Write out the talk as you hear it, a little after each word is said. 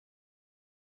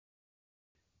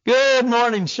Good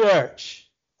morning, church.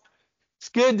 It's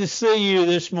good to see you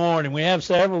this morning. We have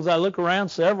several, as I look around,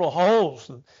 several holes.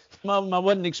 Some of them I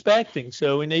wasn't expecting,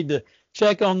 so we need to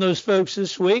check on those folks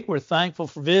this week. We're thankful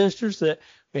for visitors that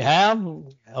we have.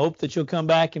 I hope that you'll come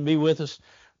back and be with us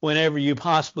whenever you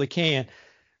possibly can.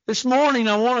 This morning,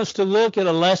 I want us to look at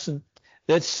a lesson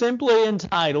that's simply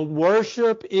entitled,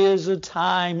 Worship is a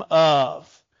Time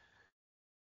of.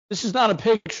 This is not a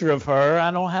picture of her. I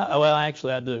don't have, well,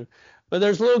 actually I do. But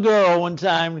there's a little girl one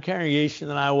time in the congregation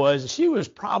that I was. She was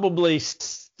probably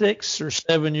 6 or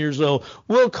 7 years old.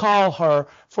 We'll call her,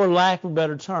 for lack of a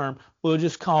better term, we'll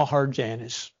just call her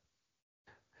Janice.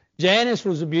 Janice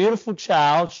was a beautiful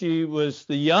child. She was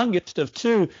the youngest of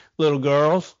two little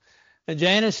girls. And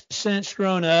Janice has since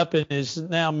grown up and is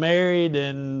now married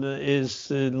and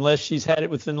is, unless she's had it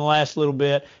within the last little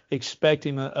bit,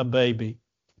 expecting a baby.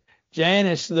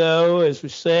 Janice, though, as we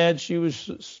said, she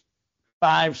was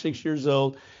 5, 6 years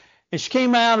old. And she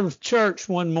came out of church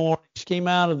one morning. She came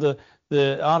out of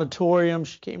the auditorium.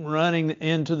 She came running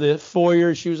into the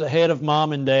foyer. She was ahead of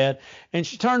Mom and Dad. And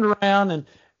she turned around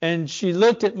and she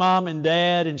looked at Mom and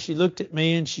Dad, and she looked at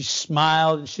me, and she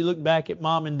smiled, and she looked back at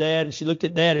Mom and Dad, and she looked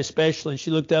at Dad especially, and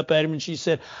she looked up at him, and she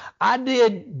said, I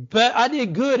did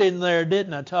good in there,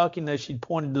 didn't I? Talking as she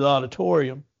pointed to the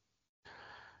auditorium.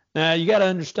 Now, you got to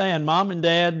understand, Mom and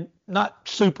Dad, not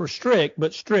super strict,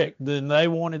 but strict. Then they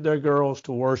wanted their girls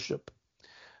to worship.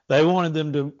 They wanted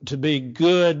them to be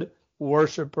good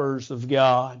worshipers of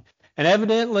God. And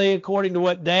evidently, according to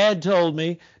what Dad told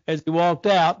me as he walked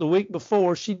out the week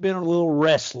before, she'd been a little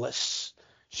restless.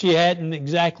 She hadn't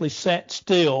exactly sat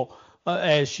still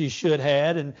as she should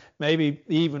have, and maybe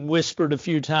even whispered a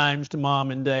few times to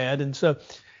Mom and Dad. And so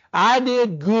I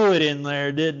did good in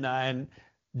there, didn't I? And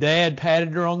Dad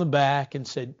patted her on the back and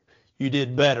said, you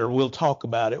did better. We'll talk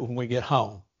about it when we get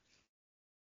home.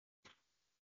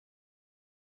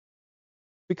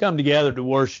 We come together to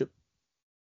worship.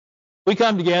 We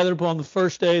come together upon the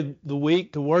first day of the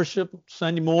week to worship,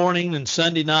 Sunday morning and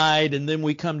Sunday night, and then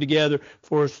we come together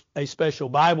for a special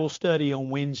Bible study on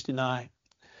Wednesday night.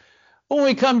 When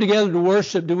we come together to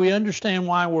worship, do we understand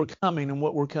why we're coming and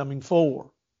what we're coming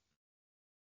for?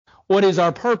 What is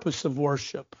our purpose of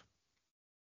worship?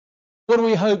 What do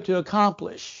we hope to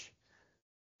accomplish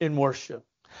in worship?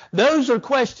 Those are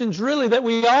questions really that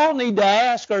we all need to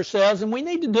ask ourselves, and we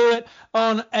need to do it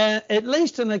on at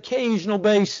least an occasional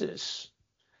basis.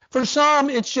 For some,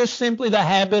 it's just simply the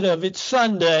habit of it's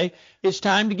Sunday, it's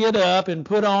time to get up and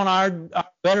put on our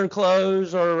better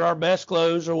clothes or our best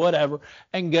clothes or whatever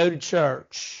and go to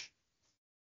church.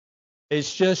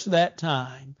 It's just that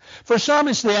time. For some,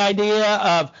 it's the idea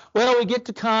of, well, we get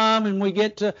to come and we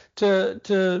get to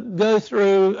go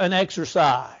through an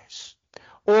exercise.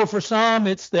 Or for some,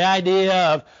 it's the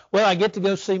idea of, well, I get to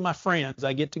go see my friends.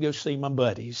 I get to go see my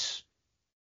buddies.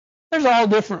 There's all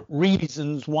different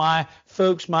reasons why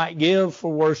folks might give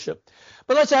for worship.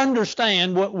 But let's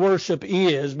understand what worship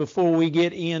is before we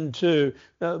get into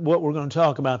what we're going to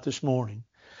talk about this morning.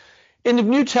 In the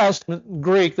New Testament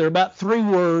Greek, there are about 3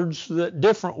 words,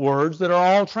 different words, that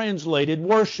are all translated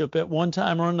worship at one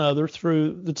time or another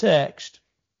through the text.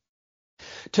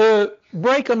 To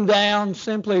break them down,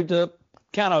 simply to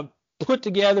kind of put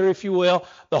together, if you will,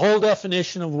 the whole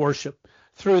definition of worship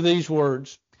through these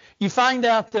words, you find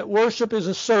out that worship is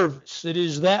a service. It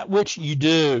is that which you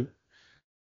do.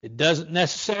 It doesn't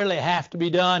necessarily have to be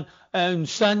done on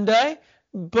Sunday,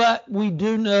 but we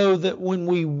do know that when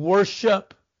we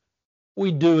worship,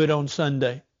 we do it on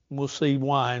Sunday. We'll see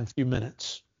why in a few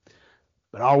minutes.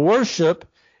 But our worship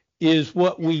is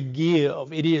what we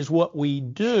give. It is what we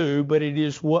do, but it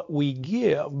is what we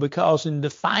give. Because in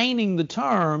defining the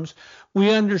terms,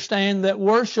 we understand that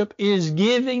worship is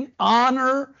giving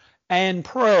honor and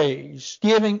praise,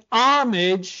 giving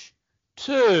homage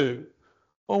to.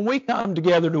 When we come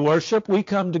together to worship, we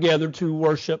come together to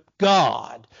worship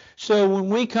God. So when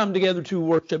we come together to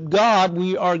worship God,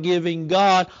 we are giving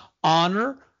God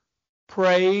honor,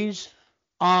 praise,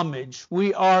 homage.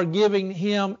 We are giving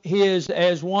him his,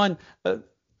 as one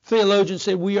theologian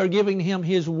said, we are giving him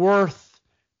his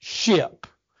worthship.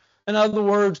 In other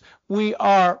words, we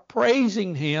are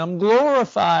praising him,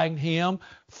 glorifying him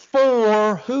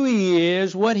for who he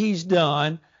is, what he's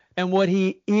done, and what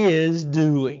he is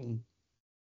doing.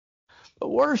 But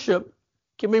worship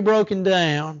can be broken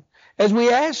down. As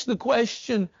we ask the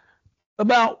question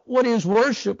about what is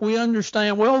worship, we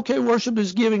understand, well, okay, worship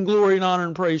is giving glory and honor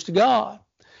and praise to God.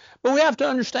 But we have to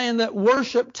understand that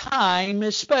worship time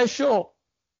is special.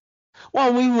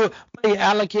 While we may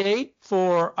allocate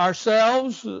for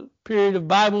ourselves a period of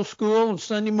Bible school on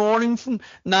Sunday morning from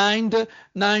 9 to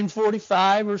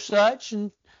 9:45 or such,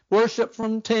 and worship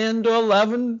from 10 to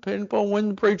 11, depending upon when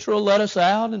the preacher will let us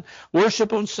out, and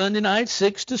worship on Sunday night,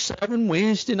 6 to 7,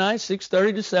 Wednesday night,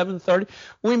 6:30 to 7:30.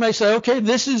 We may say, okay,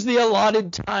 this is the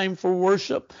allotted time for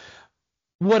worship.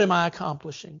 What am I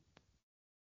accomplishing?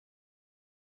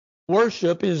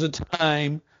 Worship is a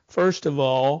time, first of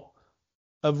all,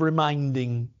 of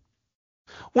reminding.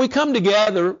 When we come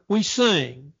together, we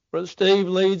sing. Brother Steve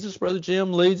leads us, Brother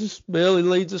Jim leads us, Billy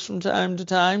leads us from time to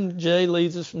time, Jay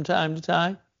leads us from time to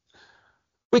time.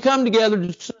 We come together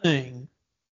to sing.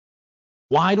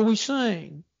 Why do we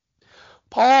sing?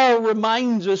 Paul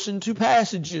reminds us in 2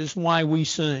 passages why we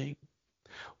sing.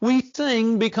 We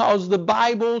sing because the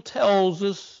Bible tells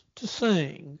us to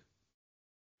sing.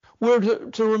 We're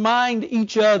to remind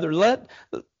each other, let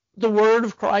the word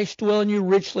of Christ dwell in you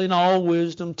richly in all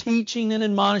wisdom, teaching and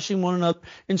admonishing one another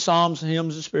in psalms,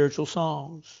 hymns, and spiritual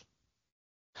songs.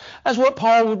 That's what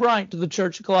Paul would write to the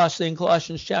church of Colossae in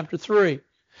Colossians chapter 3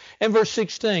 and verse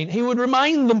 16. He would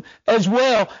remind them as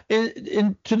well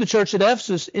to the church at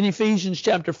Ephesus in Ephesians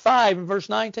chapter 5 and verse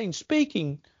 19,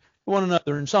 speaking to one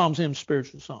another in psalms, hymns,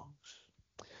 spiritual songs.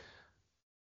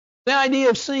 The idea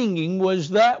of singing was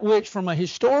that which, from a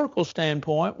historical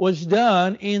standpoint, was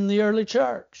done in the early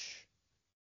church.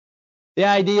 The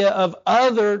idea of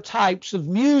other types of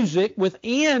music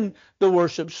within the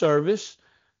worship service,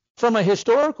 from a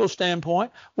historical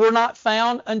standpoint, were not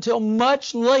found until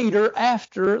much later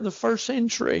after the first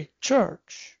century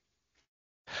church.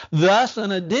 Thus,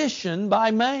 an addition by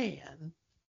man.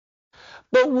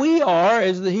 But we are,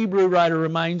 as the Hebrew writer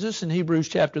reminds us in Hebrews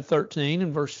chapter 13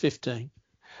 and verse 15,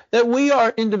 that we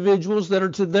are individuals that are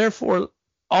to therefore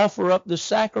offer up the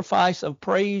sacrifice of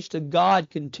praise to God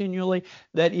continually,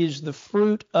 that is the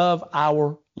fruit of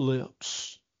our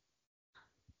lips.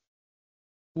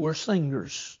 We're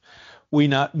singers. We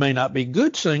may not be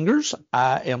good singers.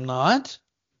 I am not.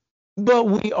 But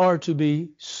we are to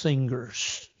be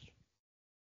singers.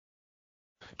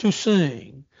 To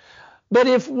sing. But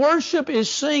if worship is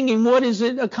singing, what is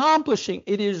it accomplishing?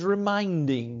 It is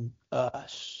reminding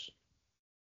us.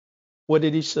 What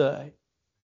did he say?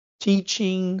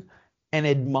 Teaching and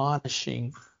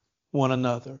admonishing one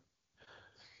another.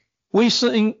 We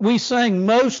sang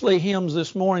mostly hymns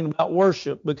this morning about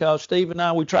worship because Steve and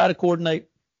I, we try to coordinate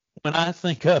when I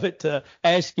think of it to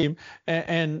ask him.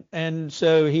 And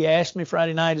so he asked me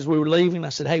Friday night as we were leaving. I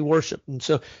said, hey, worship. And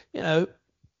so, you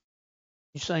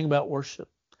sang about worship.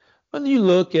 When you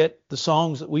look at the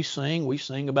songs that we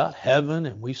sing about heaven,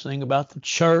 and we sing about the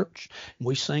church, and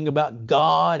we sing about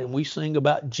God, and we sing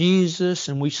about Jesus,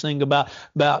 and we sing about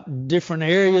different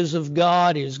areas of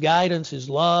God, His guidance, His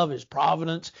love, His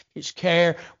providence, His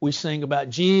care. We sing about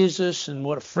Jesus and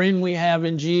what a friend we have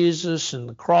in Jesus, and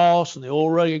the cross and the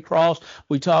old rugged cross.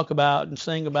 We talk about and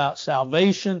sing about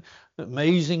salvation,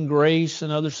 amazing grace,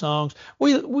 and other songs.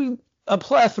 We a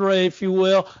plethora, if you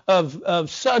will, of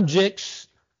subjects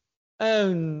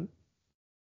and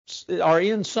are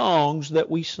in songs that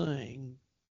we sing.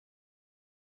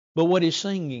 But what is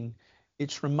singing?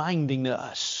 It's reminding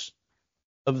us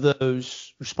of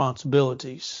those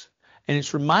responsibilities. And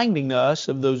it's reminding us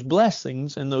of those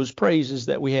blessings and those praises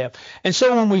that we have. And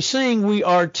so when we sing, we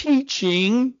are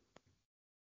teaching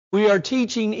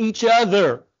each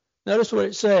other. Notice what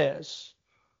it says.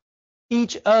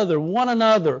 Each other, one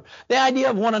another. The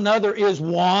idea of one another is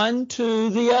one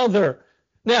to the other.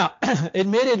 Now,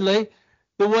 admittedly,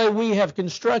 the way we have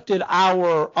constructed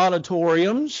our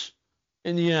auditoriums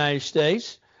in the United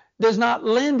States does not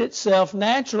lend itself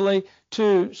naturally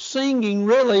to singing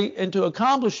really and to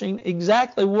accomplishing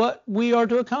exactly what we are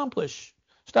to accomplish.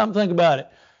 Stop and think about it.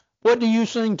 What do you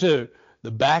sing to?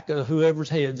 The back of whoever's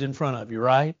head's in front of you,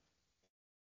 right?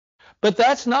 But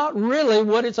that's not really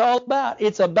what it's all about.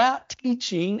 It's about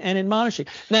teaching and admonishing.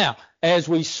 Now, as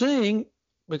we sing,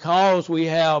 because we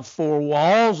have 4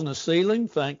 walls and a ceiling,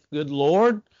 thank the good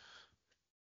Lord,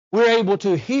 we're able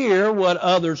to hear what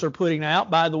others are putting out.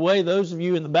 By the way, those of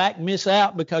you in the back miss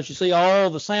out because you see all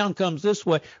the sound comes this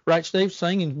way. Right, Steve?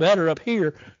 Singing's better up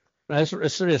here.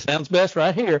 It sounds best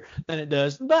right here than it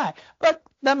does in the back. But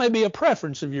that may be a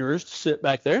preference of yours to sit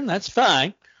back there, and that's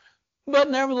fine. But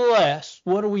nevertheless,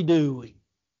 what are we doing?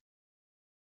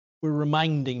 We're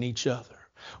reminding each other.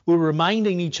 We're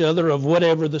reminding each other of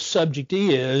whatever the subject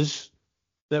is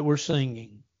that we're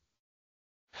singing.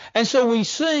 And so we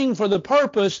sing for the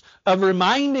purpose of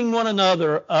reminding one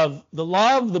another of the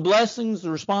love, the blessings,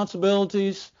 the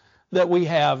responsibilities that we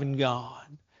have in God.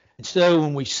 And so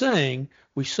when we sing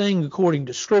according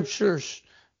to Scriptures,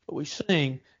 but we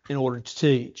sing in order to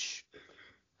teach.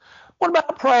 What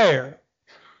about prayer?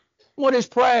 What is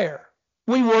prayer?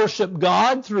 We worship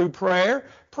God through prayer.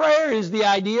 Prayer is the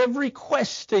idea of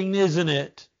requesting, isn't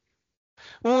it?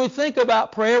 When we think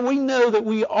about prayer, we know that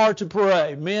we are to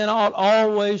pray. Men ought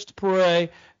always to pray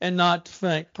and not to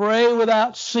faint. Pray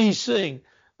without ceasing.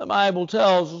 The Bible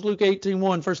tells us, Luke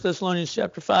 18:1, 1 Thessalonians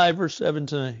chapter 5, verse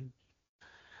 17.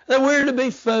 That we're to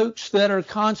be folks that are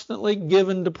constantly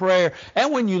given to prayer.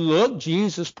 And when you look,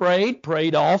 Jesus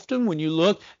prayed often. When you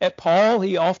look at Paul,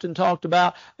 he often talked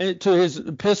about, to his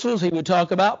epistles, he would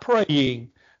talk about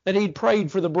praying. That he'd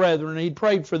prayed for the brethren, he'd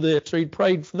prayed for this, or he'd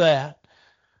prayed for that.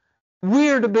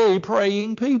 We're to be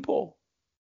praying people.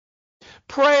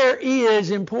 Prayer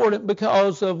is important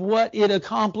because of what it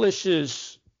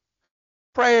accomplishes.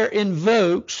 Prayer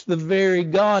invokes the very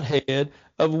Godhead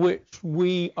of which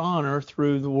we honor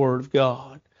through the Word of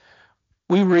God.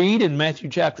 We read in Matthew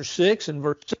chapter 6 and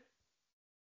verse 6,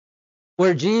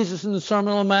 where Jesus in the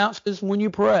Sermon on the Mount says, when you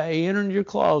pray, enter into your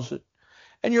closet,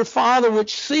 and your Father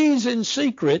which sees in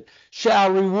secret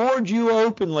shall reward you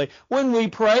openly. When we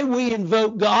pray, we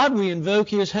invoke God, we invoke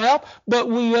His help, but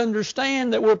we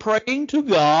understand that we're praying to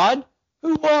God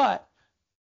who what?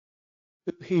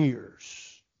 Who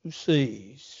hears, who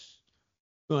sees,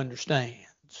 who understands.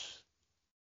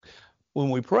 When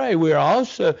we pray, we are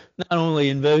also not only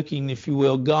invoking, if you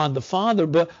will, God the Father,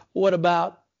 but what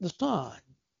about the Son?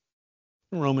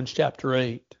 In Romans chapter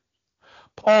 8.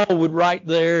 Paul would write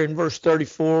there in verse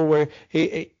 34 where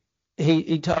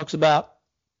he talks about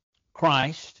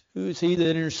Christ. Who is he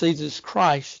that intercedes? It's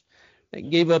Christ that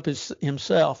gave up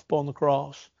himself upon the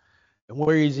cross. And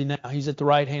where is he now? He's at the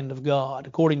right hand of God.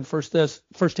 According to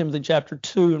 1 Timothy chapter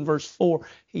 2 and verse 4,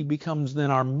 he becomes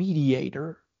then our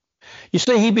mediator. You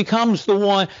see, he becomes the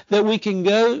one that we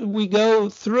go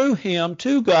through him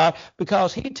to God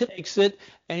because he takes it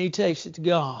and he takes it to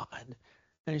God.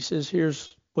 And he says,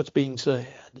 here's what's being said.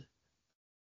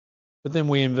 But then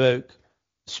we invoke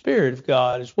the Spirit of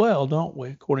God as well, don't we?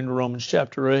 According to Romans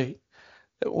chapter 8.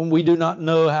 That when we do not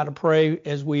know how to pray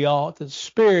as we ought, the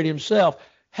Spirit himself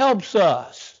helps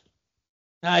us.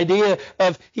 The idea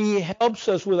of he helps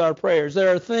us with our prayers.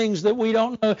 There are things that we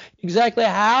don't know exactly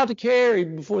how to carry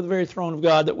before the very throne of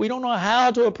God, that we don't know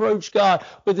how to approach God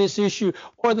with this issue,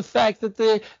 or the fact that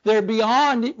they're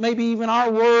beyond maybe even our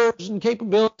words and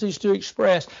capabilities to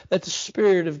express, that the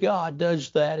Spirit of God does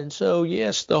that. And so,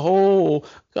 yes, the whole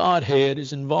Godhead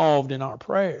is involved in our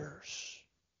prayers.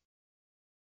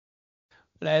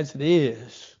 But as it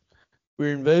is,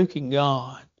 we're invoking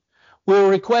God.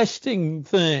 We're requesting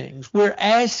things. We're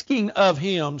asking of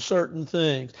him certain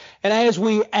things. And as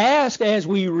we ask, as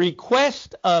we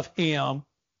request of him,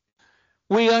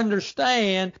 we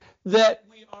understand that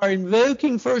we are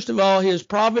invoking, first of all, his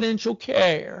providential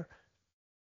care.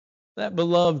 That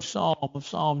beloved psalm of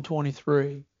Psalm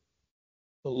 23.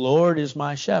 The Lord is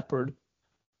my shepherd,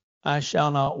 I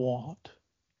shall not want.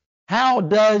 How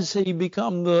does he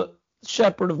become the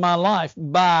shepherd of my life?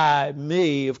 By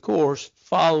me, of course,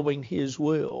 following his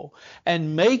will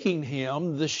and making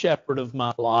him the shepherd of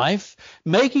my life,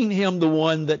 making him the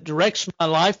one that directs my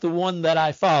life, the one that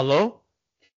I follow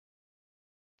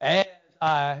as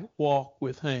I walk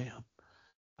with him.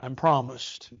 I'm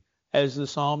promised, as the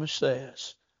psalmist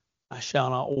says, I shall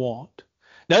not want.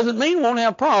 Doesn't mean I won't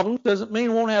have problems, doesn't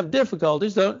mean I won't have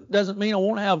difficulties, doesn't mean I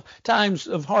won't have times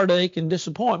of heartache and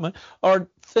disappointment or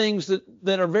things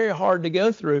that are very hard to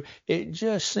go through. It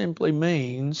just simply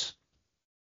means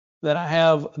that I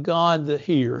have a God that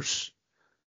hears,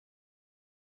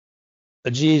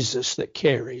 a Jesus that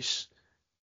carries,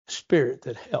 a Spirit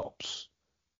that helps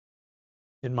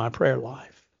in my prayer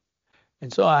life.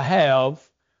 And so I have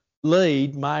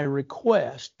laid my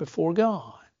request before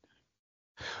God.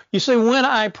 You see, when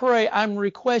I pray, I'm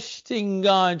requesting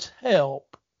God's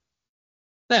help.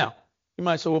 Now, you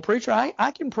might say, well, preacher,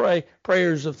 I can pray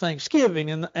prayers of thanksgiving,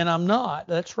 and I'm not.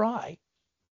 That's right.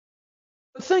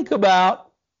 But think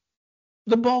about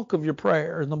the bulk of your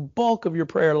prayer and the bulk of your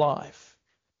prayer life.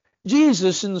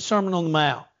 Jesus in the Sermon on the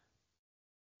Mount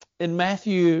in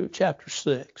Matthew chapter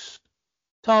 6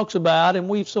 talks about, and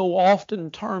we've so often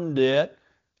termed it,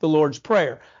 the Lord's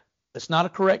Prayer. It's not a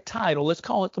correct title. Let's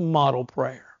call it the model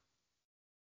prayer.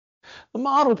 The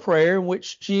model prayer in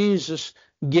which Jesus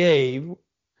gave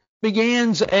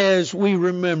begins as we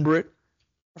remember it.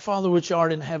 Our Father which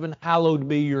art in heaven, hallowed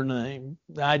be your name.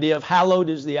 The idea of hallowed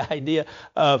is the idea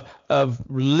of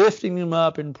lifting him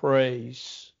up in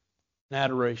praise and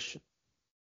adoration.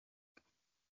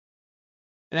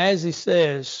 And as he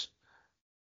says,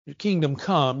 your kingdom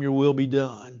come, your will be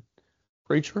done.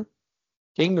 Preacher,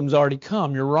 kingdom's already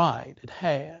come. You're right. It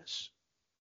has.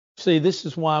 See, this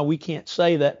is why we can't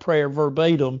say that prayer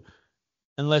verbatim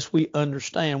unless we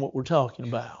understand what we're talking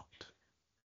about.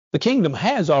 The kingdom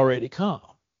has already come.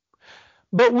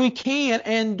 But we can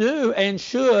and do and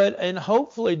should and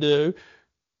hopefully do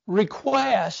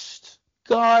request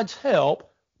God's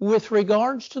help with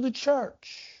regards to the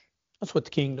church. That's what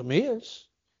the kingdom is.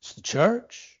 It's the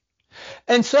church.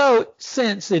 And so,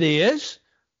 since it is,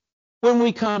 when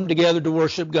we come together to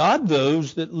worship God,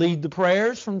 those that lead the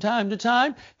prayers from time to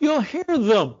time, you'll hear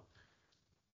them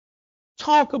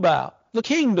talk about the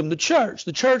kingdom, the church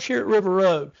here at River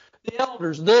Road, the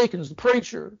elders, the deacons, the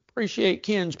preacher. Appreciate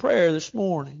Ken's prayer this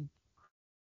morning.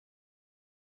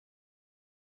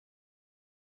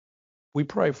 We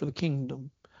pray for the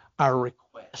kingdom. Our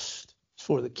request is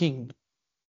for the kingdom.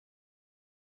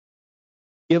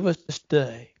 Give us this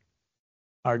day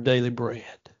our daily bread.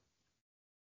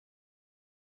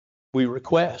 We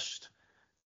request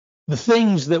the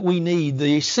things that we need,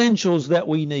 the essentials that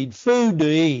we need, food to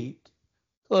eat,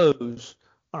 clothes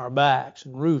on our backs,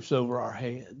 and roofs over our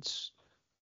heads.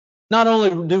 Not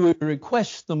only do we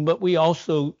request them, but we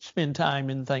also spend time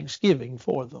in thanksgiving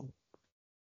for them.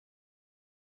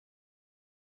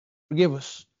 Forgive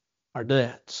us our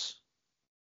debts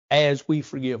as we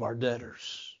forgive our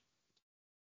debtors.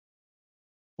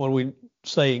 What are we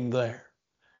saying there?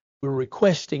 We're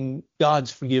requesting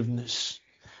God's forgiveness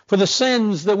for the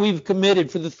sins that we've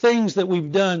committed, for the things that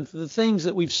we've done, for the things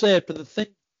that we've said, for the things.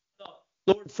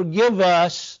 Lord, forgive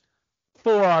us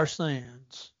for our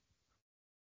sins.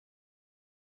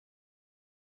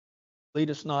 Lead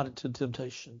us not into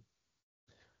temptation.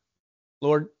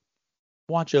 Lord,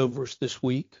 watch over us this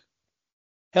week.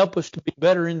 Help us to be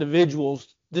better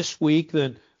individuals this week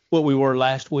than what we were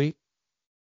last week.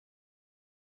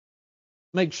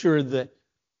 Make sure that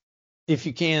if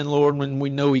you can, Lord, when we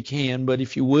know we can, but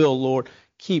if you will, Lord,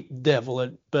 keep the devil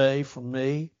at bay from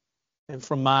me and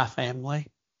from my family.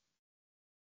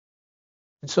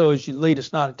 And so as you lead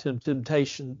us not into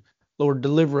temptation, Lord,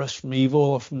 deliver us from evil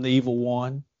or from the evil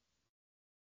one.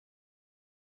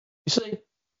 You see,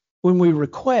 when we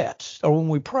request or when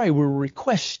we pray, we're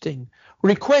requesting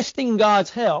God's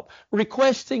help,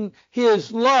 requesting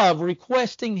His love,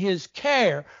 requesting His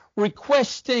care,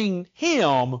 requesting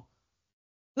Him,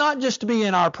 not just to be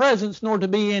in our presence, nor to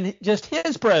be in just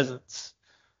His presence,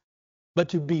 but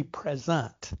to be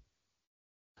present.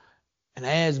 And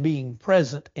as being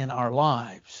present in our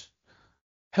lives,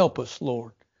 help us,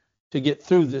 Lord, to get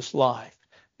through this life,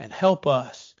 and help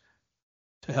us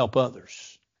to help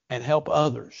others, and help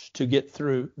others to get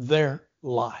through their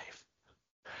life.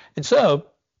 And so,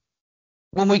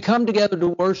 when we come together to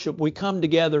worship, we come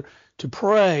together to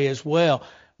pray as well.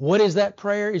 What is that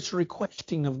prayer? It's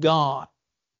requesting of God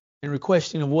and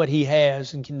requesting of what He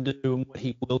has and can do and what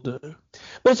He will do.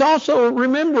 But it's also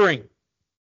remembering.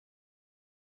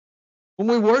 When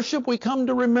we worship, we come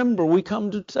to remember. We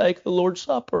come to take the Lord's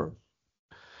Supper.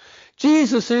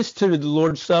 Jesus instituted the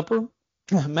Lord's Supper.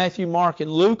 Matthew, Mark, and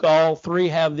Luke, all three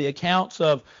have the accounts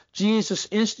of Jesus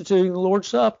instituting the Lord's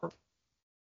Supper.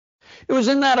 It was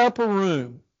in that upper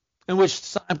room in which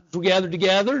the disciples were gathered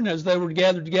together, and as they were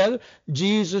gathered together,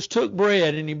 Jesus took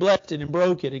bread and He blessed it and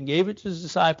broke it and gave it to His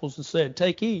disciples and said,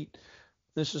 "Take, eat.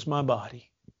 This is my body."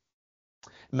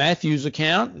 Matthew's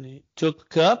account, and He took the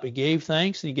cup, He gave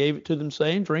thanks, and He gave it to them,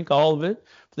 saying, "Drink all of it.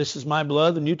 This is my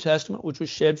blood, the New Testament, which was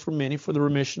shed for many for the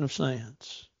remission of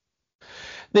sins."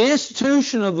 The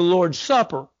institution of the Lord's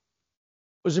Supper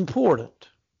was important.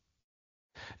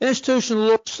 The institution of the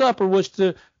Lord's Supper was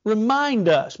to remind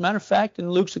us. Matter of fact,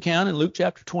 in Luke's account, in Luke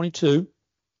chapter 22,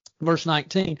 verse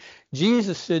 19,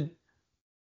 Jesus said,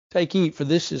 "Take, eat, for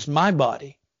this is my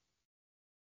body,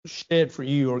 shed for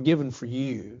you or given for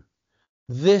you.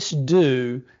 This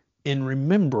do in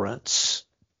remembrance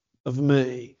of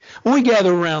me." When we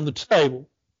gather around the table,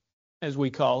 as we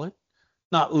call it,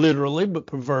 not literally, but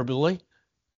proverbially,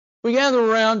 we gather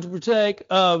around to partake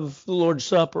of the Lord's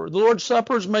Supper. The Lord's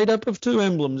Supper is made up of two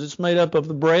emblems. It's made up of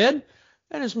the bread,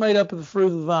 and it's made up of the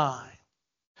fruit of the vine.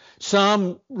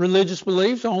 Some religious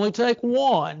beliefs only take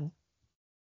one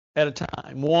at a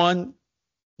time, one,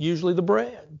 usually the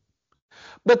bread.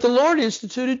 But the Lord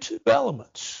instituted two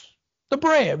elements. The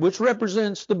bread, which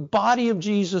represents the body of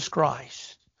Jesus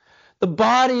Christ, the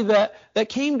body that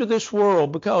came to this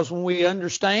world, because when we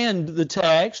understand the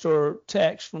text or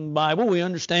text from the Bible, we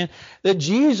understand that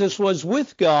Jesus was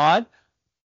with God,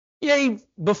 yea,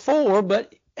 before,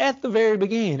 but at the very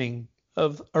beginning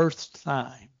of earth's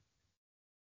time,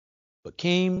 but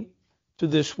came to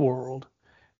this world.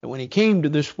 And when He came to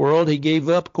this world, He gave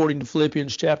up, according to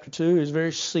Philippians chapter 2, His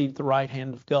very seat at the right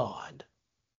hand of God,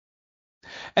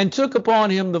 and took upon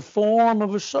Him the form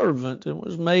of a servant, and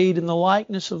was made in the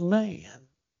likeness of man.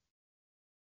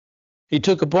 He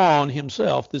took upon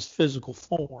Himself this physical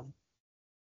form.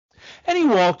 And he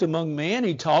walked among men.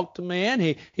 He talked to men.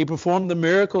 He performed the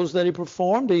miracles that he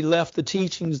performed. He left the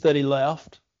teachings that he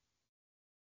left.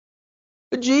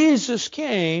 But Jesus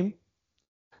came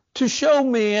to show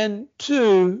men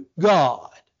to God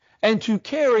and to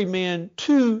carry men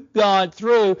to God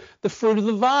through the fruit of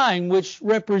the vine, which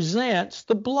represents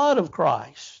the blood of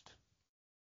Christ,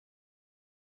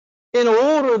 in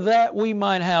order that we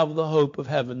might have the hope of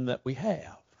heaven that we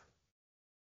have.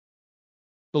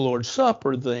 The Lord's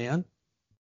Supper, then,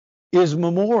 is a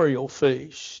memorial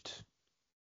feast.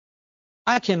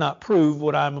 I cannot prove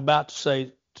what I'm about to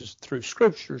say through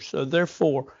Scripture, so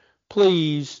therefore,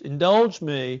 please indulge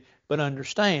me, but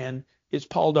understand it's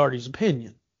Paul Daugherty's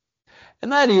opinion.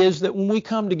 And that is that when we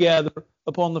come together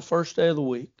upon the first day of the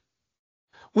week,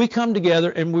 we come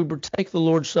together and we partake the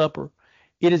Lord's Supper.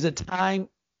 It is a time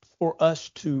for us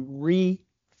to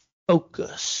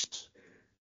refocus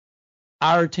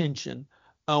our attention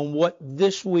on what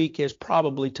this week has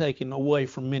probably taken away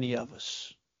from many of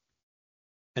us,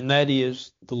 and that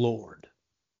is the Lord.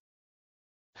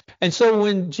 And so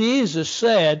when Jesus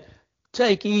said,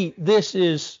 "Take, eat, this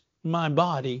is my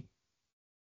body,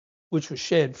 which was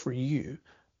shed for you,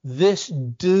 this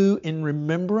do in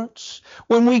remembrance."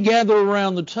 When we gather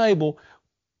around the table,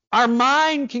 our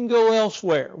mind can go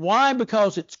elsewhere. Why?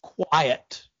 Because it's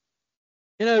quiet.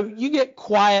 You know, you get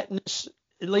quietness,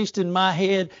 at least in my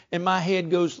head, and my head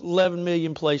goes 11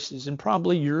 million places, and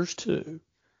probably yours too.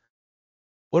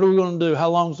 What are we going to do? How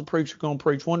long is the preacher going to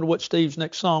preach? Wonder what Steve's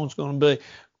next song is going to be.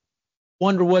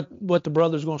 Wonder what the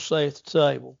brother's going to say at the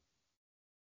table.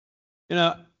 You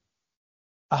know,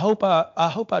 I hope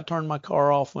I turned my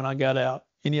car off when I got out.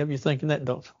 Any of you thinking that?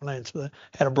 Don't answer that.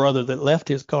 Had a brother that left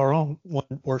his car on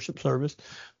one worship service,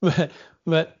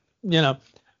 but you know,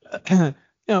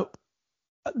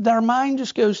 our mind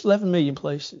just goes 11 million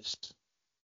places.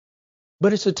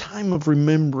 But it's a time of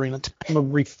remembering, a time of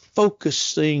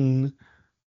refocusing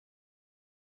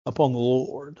upon the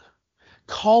Lord,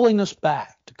 calling us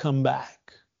back to come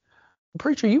back.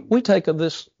 Preacher, we take of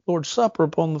this Lord's Supper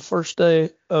upon the first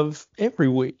day of every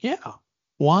week. Yeah.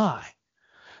 Why?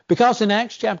 Because in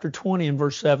Acts chapter 20 and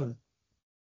verse 7,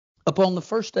 upon the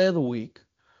first day of the week,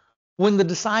 when the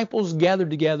disciples gathered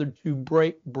together to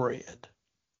break bread,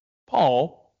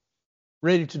 Paul,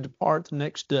 ready to depart the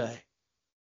next day,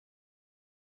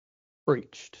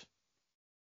 preached.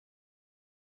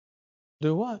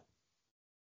 Do what?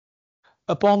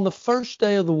 Upon the first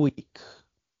day of the week,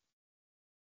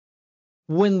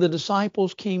 when the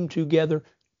disciples came together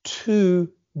to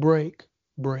break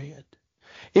bread.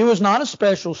 It was not a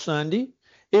special Sunday.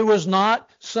 It was not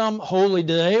some holy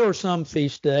day or some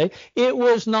feast day. It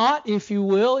was not, if you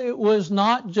will, it was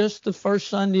not just the first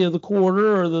Sunday of the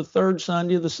quarter or the third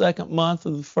Sunday of the second month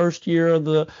of the first year of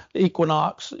the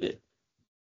equinox.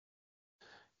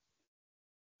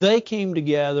 They came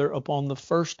together upon the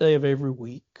first day of every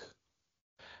week,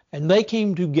 and they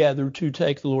came together to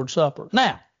take the Lord's Supper.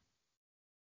 Now,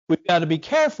 we've got to be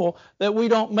careful that we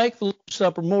don't make the Lord's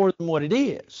Supper more than what it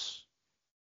is.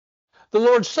 The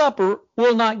Lord's Supper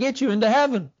will not get you into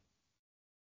heaven.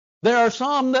 There are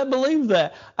some that believe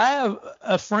that. I have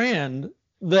a friend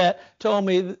that told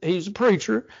me, he's a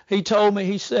preacher, he told me,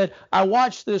 he said, I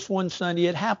watched this one Sunday,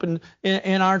 it happened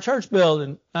in our church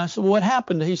building. I said, what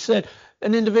happened? He said,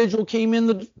 an individual came in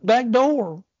the back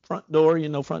door, front door,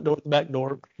 front door, back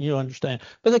door, you understand.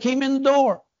 But they came in the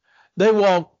door. They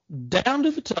walked down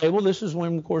to the table. This is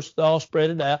when, of course, they all spread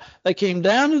it out. They came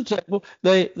down to the table.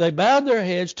 They bowed their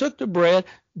heads, took the bread,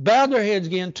 bowed their heads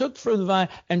again, took the fruit of the vine,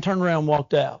 and turned around and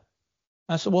walked out.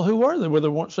 I said, well, who were they? Were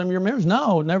there some of your members?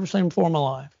 No, never seen them before in my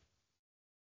life.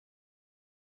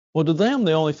 Well, to them,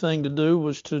 the only thing to do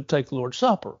was to take the Lord's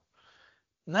Supper.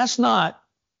 And that's not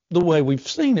the way we've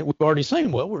seen it. We've already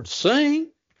seen, well, we're to sing,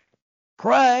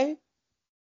 pray.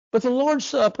 But the Lord's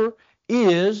Supper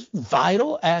is a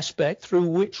vital aspect through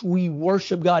which we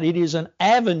worship God. It is an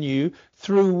avenue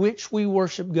through which we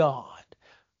worship God.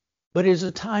 But it is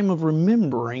a time of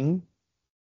remembering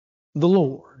the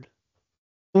Lord.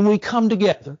 When we come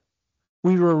together,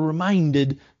 we are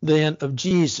reminded then of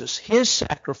Jesus, his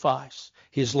sacrifice,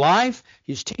 his life,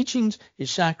 his teachings,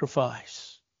 his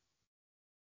sacrifice,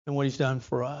 and what he's done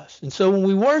for us. And so when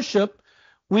we worship,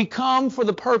 we come for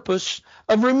the purpose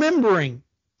of remembering.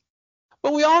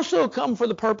 But we also come for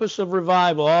the purpose of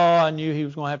revival. Oh, I knew he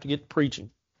was going to have to get to preaching.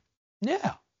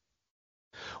 Yeah.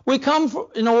 We come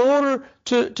in order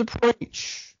to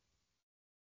preach.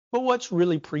 But what's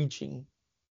really preaching?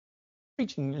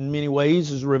 Preaching in many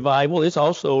ways is revival. It's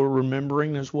also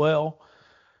remembering as well.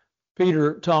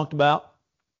 Peter talked about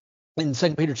in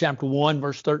 2 Peter chapter 1,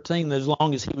 verse 13, that as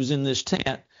long as he was in this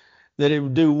tent, that it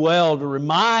would do well to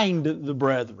remind the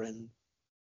brethren.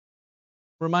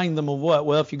 Remind them of what?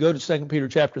 Well, if you go to 2 Peter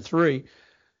chapter 3,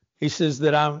 he says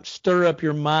that I stir up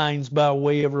your minds by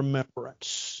way of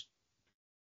remembrance.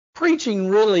 Preaching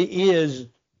really is,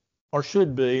 or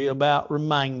should be, about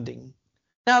reminding.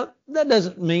 Now, that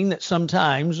doesn't mean that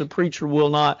sometimes a preacher will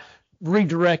not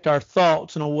redirect our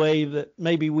thoughts in a way that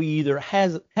maybe we either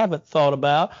haven't thought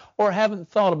about or haven't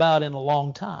thought about in a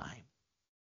long time.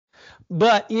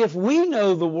 But if we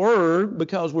know the Word,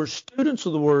 because we're students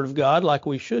of the Word of God like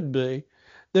we should be,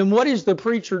 then what is the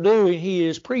preacher doing? He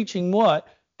is preaching what?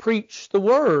 Preach the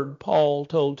Word, Paul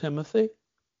told Timothy.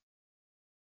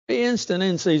 Be instant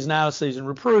in season, out of season.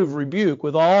 Reprove, rebuke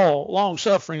with all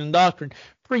long-suffering and doctrine.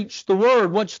 Preach the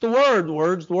Word. What's the Word? The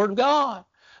Word's the Word of God.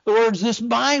 The Word's this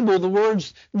Bible. The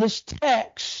Word's this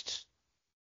text.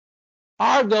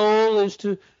 Our goal is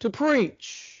to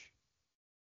preach.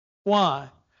 Why?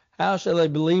 How shall they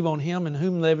believe on him in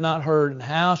whom they have not heard? And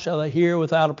how shall they hear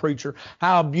without a preacher?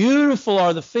 How beautiful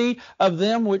are the feet of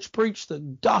them which preach the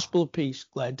gospel of peace,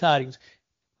 glad tidings.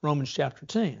 Romans chapter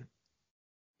 10,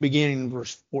 beginning in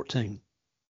verse 14.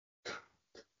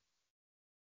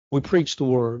 We preach the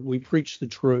word. We preach the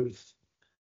truth.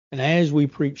 And as we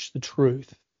preach the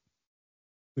truth,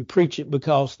 we preach it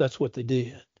because that's what they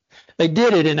did. They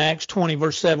did it in Acts 20,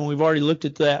 verse 7. We've already looked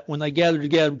at that. When they gathered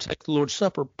together to take the Lord's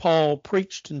Supper, Paul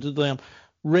preached unto them,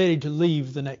 ready to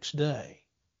leave the next day.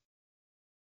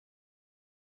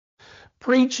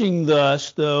 Preaching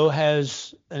thus, though,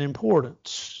 has an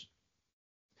importance.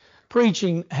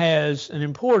 Preaching has an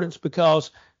importance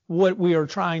because what we are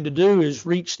trying to do is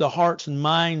reach the hearts and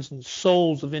minds and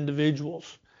souls of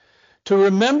individuals, to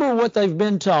remember what they've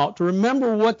been taught, to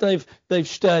remember what they've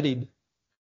studied,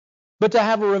 but to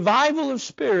have a revival of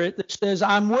spirit that says,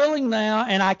 I'm willing now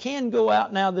and I can go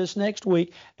out now this next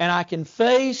week and I can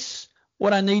face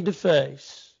what I need to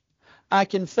face. I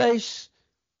can face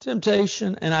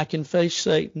temptation and I can face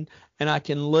Satan and I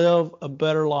can live a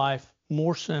better life,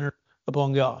 more centered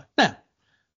upon God. Now,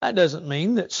 that doesn't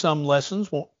mean that some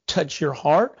lessons won't touch your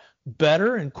heart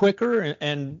better and quicker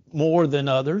and more than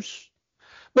others.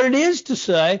 But it is to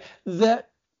say that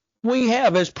we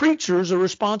have, as preachers, a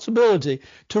responsibility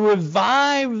to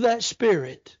revive that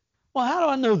spirit. Well, how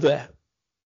do I know that?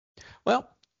 Well,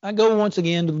 I go once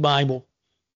again to the Bible,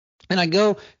 and I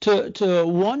go to a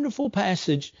wonderful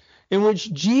passage in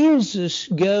which Jesus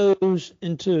goes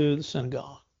into the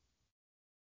synagogue.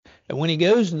 And when he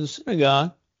goes into the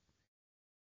synagogue,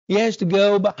 he has to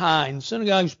go behind.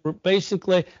 Synagogues were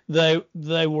basically,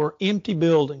 they were empty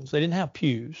buildings. They didn't have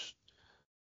pews.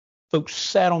 Folks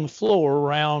sat on the floor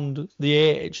around the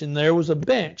edge, and there was a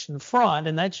bench in the front,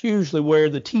 and that's usually where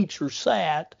the teacher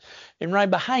sat. And right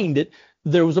behind it,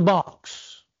 there was a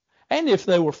box. And if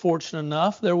they were fortunate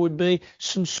enough, there would be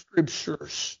some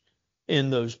scriptures in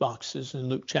those boxes in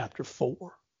Luke chapter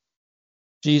 4.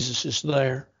 Jesus is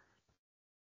there,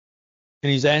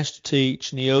 and he's asked to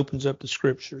teach, and he opens up the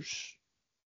scriptures.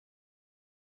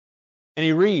 And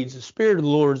he reads, the Spirit of the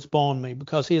Lord is upon me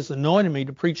because he has anointed me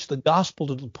to preach the gospel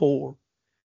to the poor.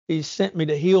 He sent me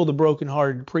to heal the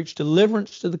brokenhearted, to preach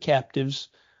deliverance to the captives,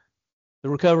 the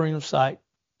recovering of sight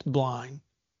to the blind,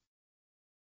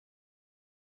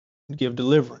 and give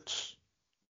deliverance,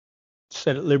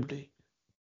 set at liberty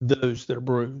those that are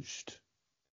bruised.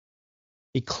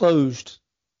 He closed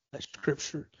that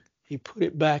scripture. He put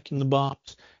it back in the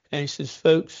box, and he says,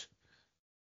 folks,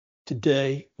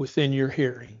 today within your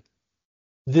hearing,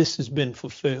 this has been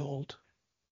fulfilled.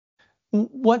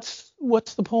 What's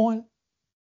the point?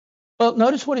 Well,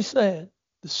 notice what he said.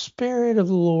 The Spirit of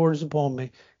the Lord is upon me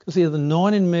because he has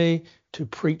anointed me to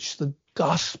preach the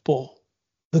gospel,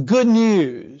 the good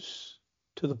news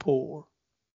to the poor.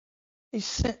 He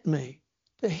sent me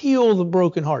to heal the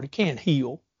brokenhearted. I can't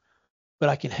heal, but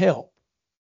I can help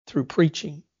through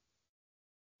preaching.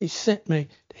 He sent me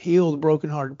to heal the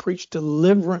brokenhearted, preach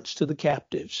deliverance to the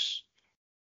captives.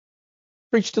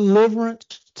 Preach deliverance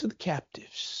to the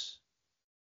captives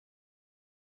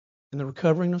and the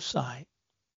recovering of sight,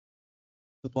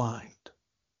 the blind.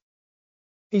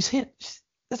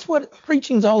 That's what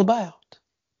preaching's all about.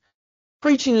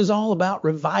 Preaching is all about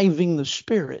reviving the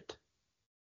spirit.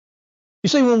 You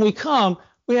see, when we come,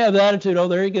 we have the attitude, oh,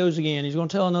 there he goes again. He's going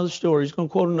to tell another story. He's going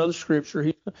to quote another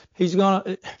scripture. He's going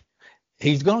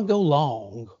to go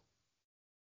long.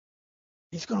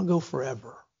 He's going to go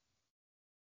forever.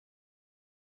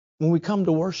 When we come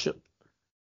to worship,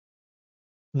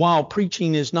 while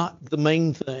preaching is not the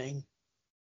main thing,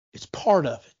 it's part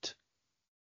of it.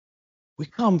 We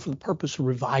come for the purpose of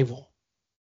revival.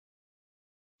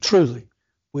 Truly,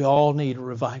 we all need a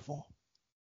revival.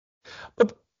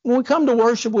 But when we come to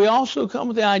worship, we also come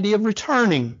with the idea of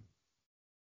returning,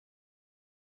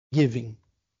 giving.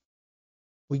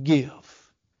 We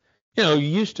give. You know, you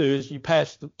used to, as you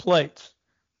pass the plates,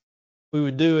 we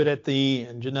would do it at the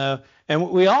end, you know. And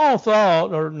we all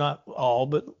thought, or not all,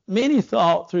 but many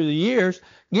thought through the years,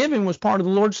 giving was part of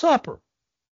the Lord's Supper.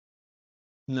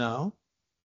 No.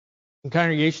 In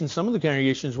congregations, some of the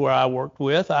congregations where I worked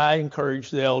with, I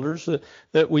encouraged the elders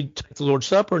that we take the Lord's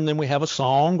Supper and then we have a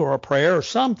song or a prayer or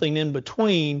something in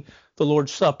between the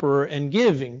Lord's Supper and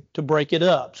giving to break it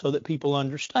up so that people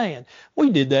understand. We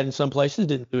did that in some places,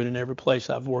 didn't do it in every place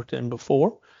I've worked in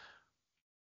before.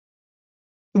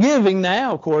 Giving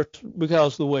now, of course,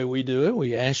 because of the way we do it,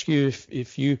 we ask you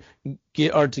if you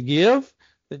are to give,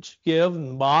 that you give in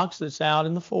the box that's out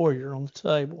in the foyer on the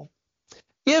table.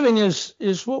 Giving is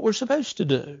what we're supposed to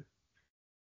do.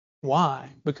 Why?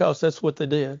 Because that's what they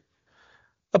did.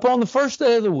 Upon the first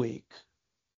day of the week,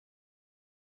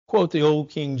 quote the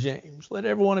old King James, let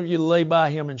every one of you lay by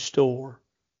him in store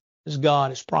as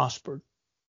God has prospered.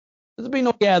 There'll be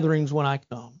no gatherings when I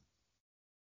come.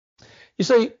 You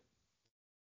see,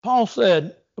 Paul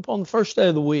said upon the first day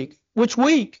of the week, which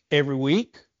week? Every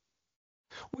week.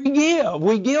 We give.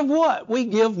 We give what? We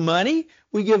give money.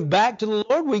 We give back to the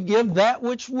Lord. We give that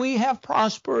which we have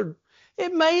prospered.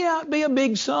 It may not be a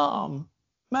big sum.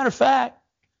 Matter of fact,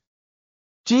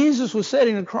 Jesus was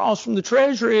sitting across from the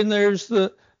treasury, and there's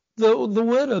the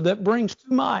widow that brings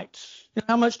 2 mites. You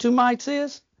know how much 2 mites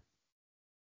is?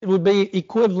 It would be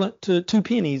equivalent to 2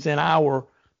 pennies in our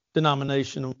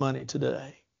denomination of money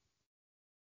today.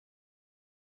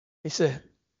 He said,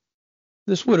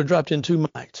 this widow dropped in 2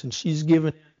 mites, and she's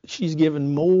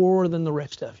given more than the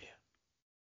rest of you.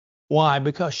 Why?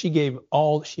 Because she gave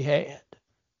all that she had.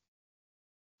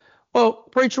 Well,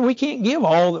 preacher, we can't give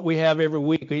all that we have every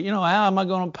week. You know, how am I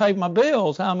going to pay my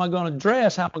bills? How am I going to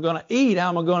dress? How am I going to eat? How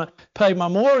am I going to pay my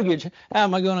mortgage? How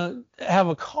am I going to have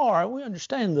a car? We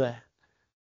understand that.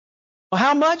 Well,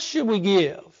 how much should we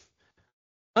give?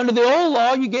 Under the old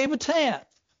law, you gave a tenth.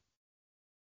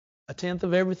 A tenth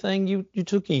of everything you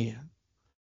took in.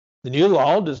 The new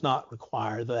law does not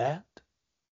require that.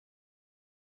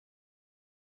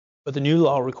 But the new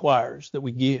law requires that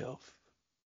we give.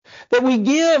 That we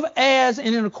give as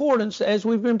and in accordance as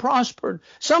we've been prospered.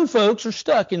 Some folks are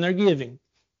stuck in their giving.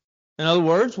 In other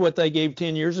words, what they gave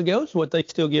 10 years ago is what they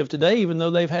still give today, even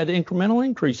though they've had incremental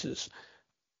increases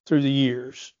through the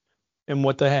years in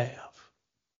what they have.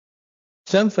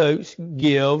 Some folks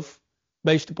give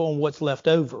based upon what's left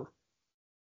over.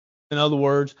 In other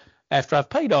words, after I've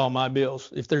paid all my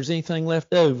bills, if there's anything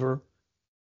left over,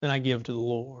 then I give to the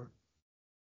Lord.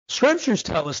 Scriptures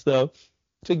tell us, though,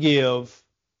 to give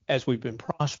as we've been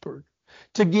prospered,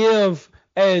 to give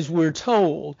as we're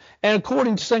told. And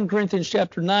according to 2 Corinthians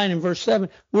chapter 9 and verse 7,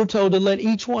 we're told to let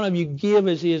each one of you give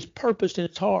as he has purposed in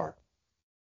his heart.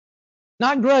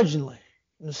 Not grudgingly,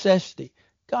 necessity.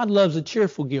 God loves a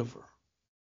cheerful giver.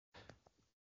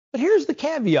 But here's the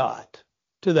caveat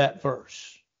to that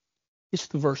verse. It's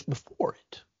the verse before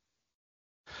it.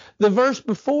 The verse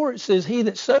before it says, he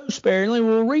that sows sparingly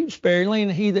will reap sparingly,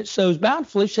 and he that sows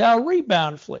bountifully shall reap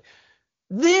bountifully.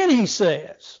 Then he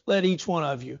says, let each one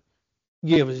of you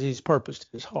give as he's purposed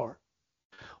in his heart.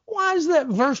 Why is that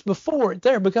verse before it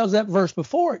there? Because that verse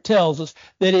before it tells us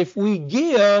that if we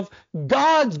give,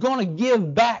 God's going to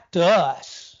give back to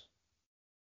us.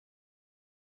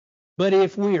 But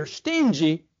if we are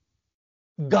stingy,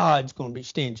 God's going to be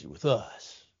stingy with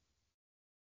us.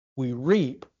 We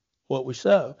reap what we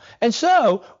sow. And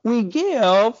so we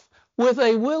give with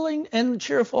a willing and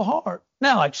cheerful heart.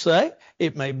 Now, like I say,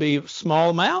 it may be a small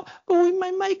amount, but we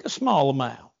may make a small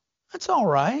amount. That's all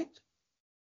right.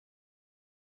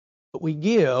 But we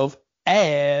give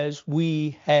as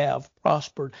we have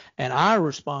prospered. And our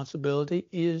responsibility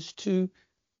is to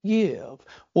give.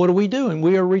 What are we doing?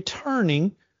 We are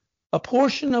returning a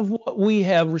portion of what we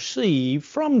have received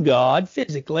from God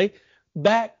physically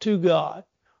back to God.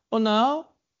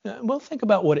 Well, think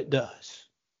about what it does.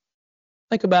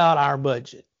 Think about our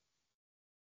budget.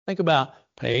 Think about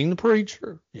paying the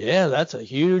preacher. Yeah, that's a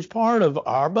huge part of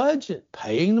our budget.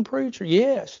 Paying the preacher,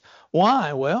 yes.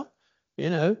 Why? Well,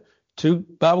 a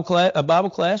Bible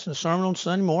class and a sermon on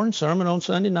Sunday morning, sermon on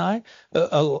Sunday night,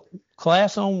 a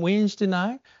class on Wednesday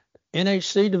night,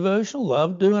 NHC devotional.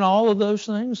 Love doing all of those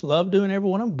things. Love doing every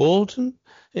one of them. Bulletin,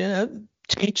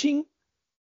 teaching,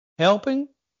 helping,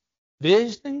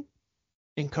 visiting,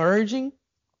 encouraging.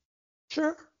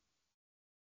 Sure.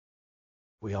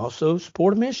 We also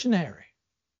support a missionary,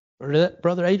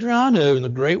 Brother Adriano, and the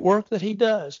great work that he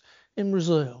does in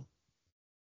Brazil.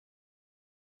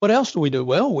 What else do we do?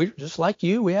 Well, we're just like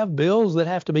you. We have bills that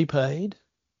have to be paid.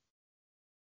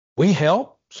 We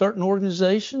help certain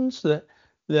organizations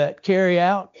that carry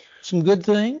out some good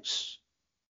things,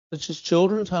 such as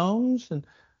children's homes and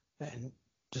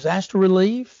disaster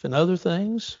relief and other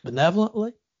things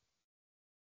benevolently.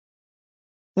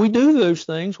 We do those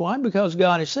things. Why? Because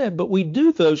God has said, but we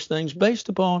do those things based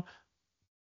upon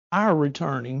our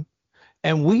returning,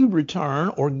 and we return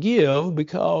or give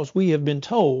because we have been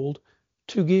told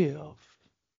to give.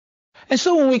 And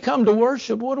so when we come to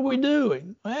worship, what are we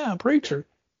doing? Well, preacher,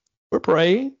 we're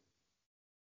praying,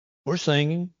 we're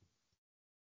singing,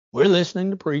 we're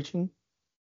listening to preaching,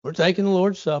 we're taking the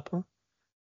Lord's Supper,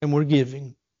 and we're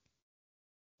giving.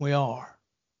 We are.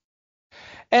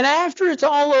 And after it's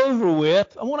all over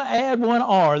with, I want to add one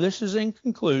R. This is in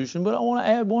conclusion, but I want to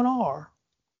add one R.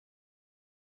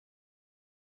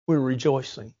 We're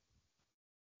rejoicing.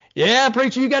 Yeah,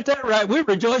 preacher, you got that right. We're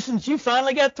rejoicing that you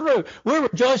finally got through. We're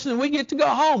rejoicing that we get to go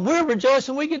home. We're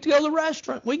rejoicing we get to go to the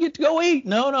restaurant. We get to go eat.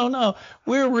 No.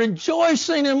 We're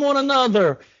rejoicing in one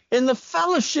another, in the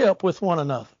fellowship with one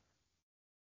another.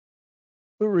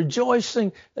 We're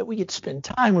rejoicing that we get to spend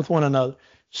time with one another,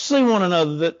 see one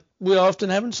another that we often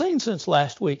haven't seen since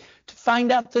last week, to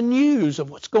find out the news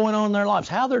of what's going on in their lives,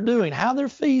 how they're doing, how they're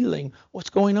feeling, what's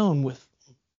going on with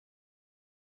them.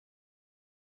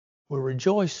 We're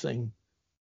rejoicing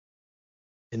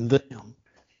in them.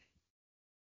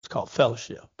 It's called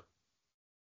fellowship.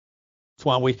 That's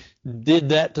why we did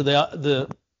that to the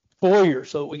foyer,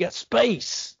 so we got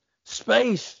space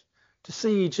to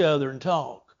see each other and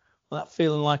talk without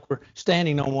feeling like we're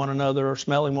standing on one another or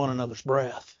smelling one another's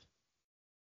breath.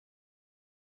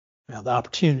 Now, the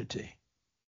opportunity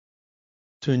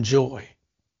to enjoy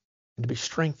and to be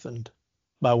strengthened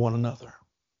by one another.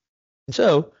 And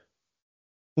so,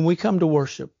 when we come to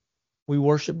worship, we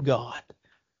worship God.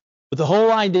 But the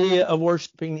whole idea of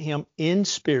worshiping Him in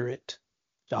spirit,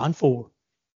 John 4,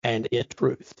 and in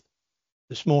truth.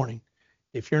 This morning,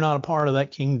 if you're not a part of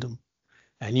that kingdom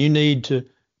and you need to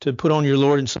put on your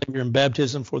Lord and Savior in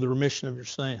baptism for the remission of your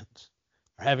sins,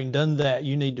 or having done that,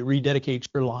 you need to rededicate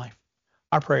your life.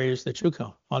 Our prayer is that you'll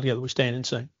come. All together we stand and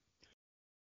sing.